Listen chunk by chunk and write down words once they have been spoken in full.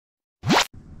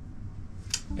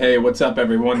Hey, what's up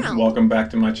everyone? Welcome back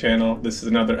to my channel. This is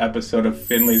another episode of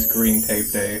Findlay's Green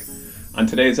Tape Day. On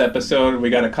today's episode,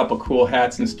 we got a couple cool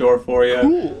hats in store for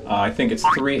you. I think it's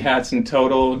 3 hats in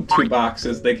total, 2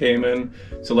 boxes they came in.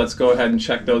 So let's go ahead and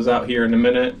check those out here in a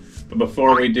minute. But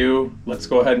before we do, let's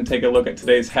go ahead and take a look at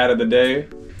today's hat of the day.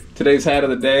 Today's hat of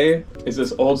the day is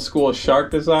this old school shark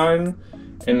design.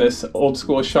 And this old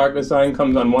school shark design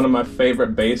comes on one of my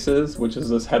favorite bases, which is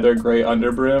this heather gray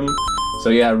underbrim. So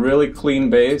yeah, really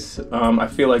clean base. I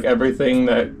feel like everything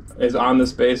that is on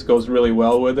this base goes really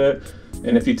well with it.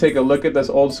 And if you take a look at this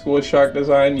old school shark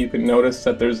design, you can notice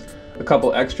that there's a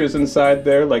couple extras inside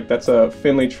there. Like that's a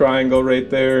Findlay triangle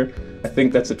right there. I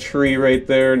think that's a tree right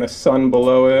there and a sun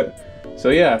below it. So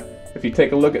yeah, if you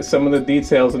take a look at some of the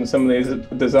details in some of these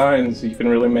designs, you can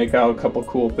really make out a couple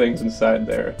cool things inside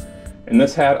there. And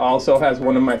this hat also has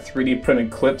one of my 3D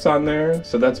printed clips on there,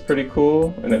 so that's pretty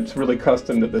cool, and it's really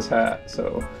custom to this hat,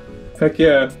 so heck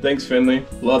yeah, thanks Findlay,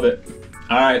 love it.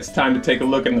 Alright, it's time to take a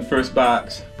look in the first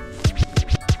box.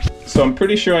 So I'm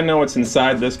pretty sure I know what's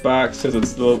inside this box, because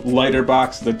it's the lighter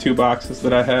box of the 2 boxes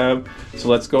that I have, so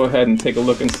let's go ahead and take a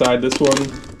look inside this one.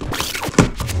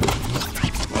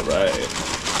 Alright,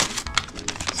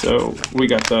 so we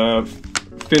got the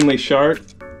Findlay shark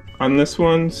on this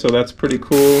one, so that's pretty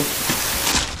cool.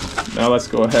 Now let's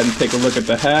go ahead and take a look at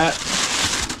the hat.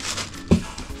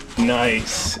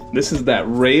 Nice. This is that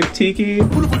Rave Tiki.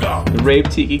 The Rave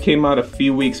Tiki came out a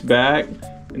few weeks back,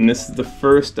 and this is the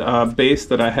first base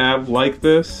that I have like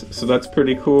this, so that's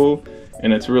pretty cool.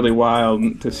 And it's really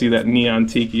wild to see that neon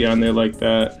tiki on there like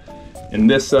that. And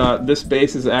this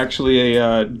base is actually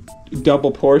a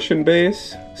double portion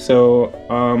base, so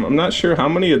I'm not sure how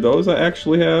many of those I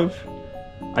actually have.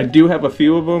 I do have a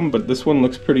few of them, but this one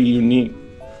looks pretty unique.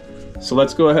 So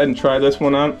let's go ahead and try this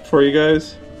one out for you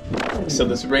guys. So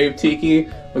this Rave Tiki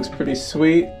looks pretty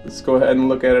sweet. Let's go ahead and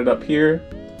look at it up here.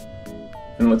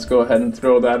 And let's go ahead and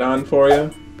throw that on for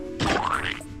you.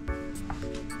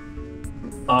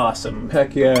 Awesome,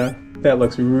 heck yeah. That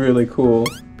looks really cool.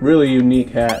 Really unique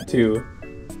hat too.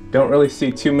 Don't really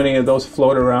see too many of those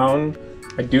float around.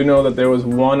 I do know that there was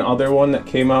one other one that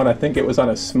came out. I think it was on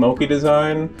a smoky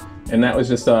design. And that was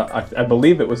just I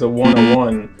believe it was a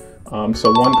 101.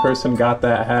 So one person got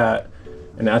that hat,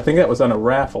 and I think that was on a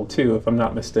raffle too, if I'm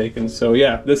not mistaken. So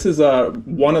yeah, this is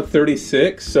one of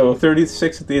 36, so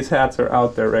 36 of these hats are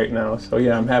out there right now. So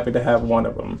yeah, I'm happy to have one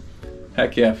of them.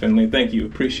 Heck yeah, Findlay, thank you,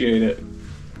 appreciate it.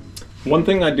 One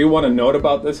thing I do want to note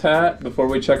about this hat, before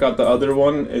we check out the other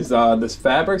one, is this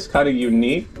fabric's kind of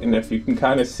unique, and if you can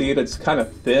kind of see it, it's kind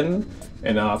of thin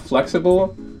and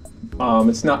flexible.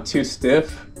 It's not too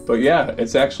stiff. But yeah,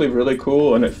 it's actually really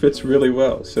cool and it fits really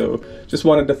well. So just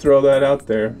wanted to throw that out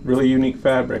there. Really unique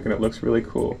fabric and it looks really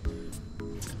cool.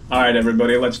 Alright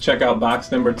everybody, let's check out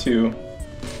box number 2.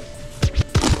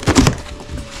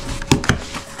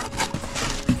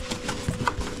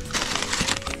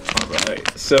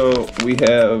 Alright, so we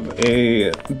have a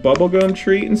bubblegum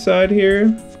treat inside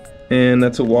here. And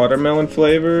that's a watermelon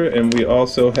flavor. And we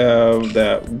also have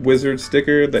that wizard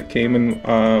sticker that came in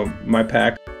my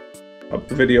pack a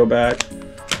video back.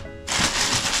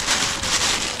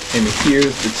 And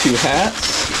here's the 2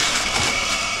 hats.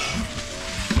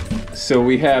 So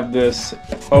we have this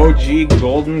OG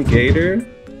golden gator,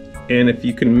 and if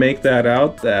you can make that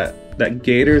out, that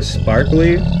gator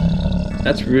sparkly,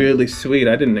 that's really sweet.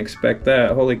 I didn't expect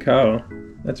that. Holy cow,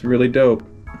 that's really dope.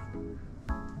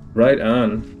 Right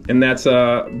on. And that's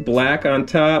black on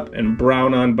top and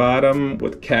brown on bottom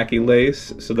with khaki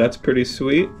lace, so that's pretty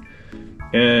sweet.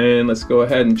 And let's go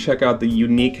ahead and check out the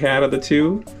unique hat of the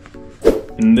 2.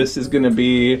 And this is going to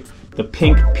be the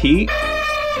Pink Pete.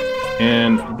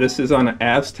 And this is on an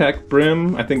Aztec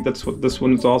brim. I think that's what this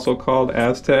one's also called,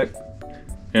 Aztec.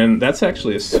 And that's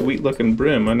actually a sweet looking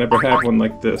brim. I never had one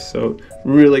like this, so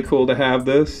really cool to have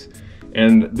this.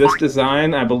 And this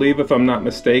design, I believe if I'm not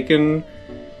mistaken,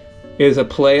 is a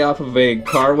play off of a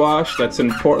car wash that's in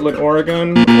Portland,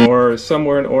 Oregon, or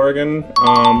somewhere in Oregon.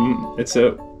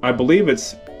 I believe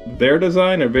it's their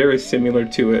design or very similar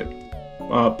to it.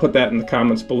 Put that in the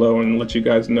comments below and let you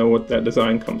guys know what that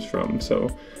design comes from. So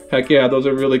heck yeah, those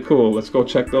are really cool. Let's go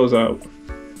check those out.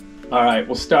 Alright,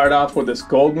 we'll start off with this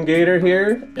golden gator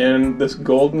here. And this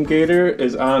golden gator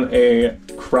is on a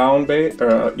crown base,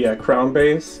 crown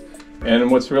base. And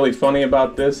what's really funny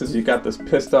about this is you got this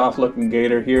pissed off looking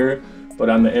gator here, but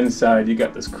on the inside you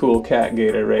got this cool cat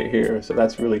gator right here. So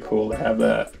that's really cool to have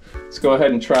that. Let's go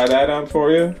ahead and try that on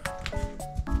for you.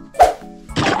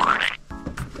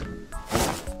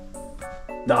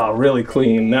 Oh, really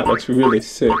clean. That looks really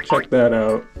sick. Check that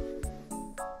out.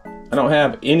 I don't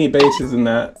have any bases in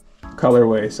that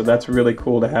colorway, so that's really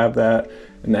cool to have that.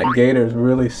 And that gator is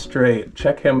really straight.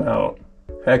 Check him out.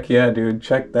 Heck yeah, dude,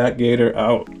 check that gator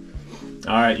out.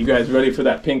 All right, you guys ready for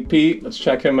that Pink Pete? Let's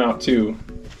check him out too.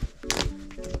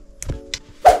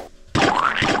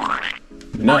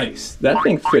 Nice, that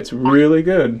thing fits really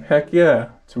good. Heck yeah,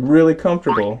 it's really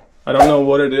comfortable. I don't know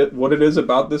what it is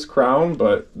about this crown,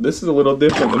 but this is a little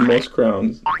different than most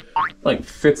crowns. Like,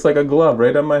 fits like a glove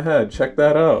right on my head. Check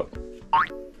that out.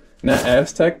 And that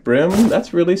Aztec brim,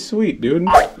 that's really sweet, dude.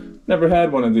 Never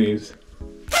had one of these.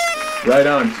 Right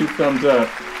on, 2 thumbs up.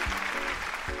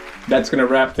 That's gonna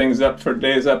wrap things up for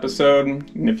today's episode.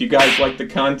 And if you guys like the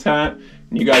content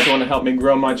and you guys want to help me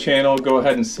grow my channel, go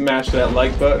ahead and smash that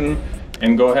like button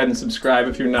and go ahead and subscribe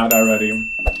if you're not already.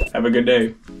 Have a good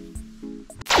day.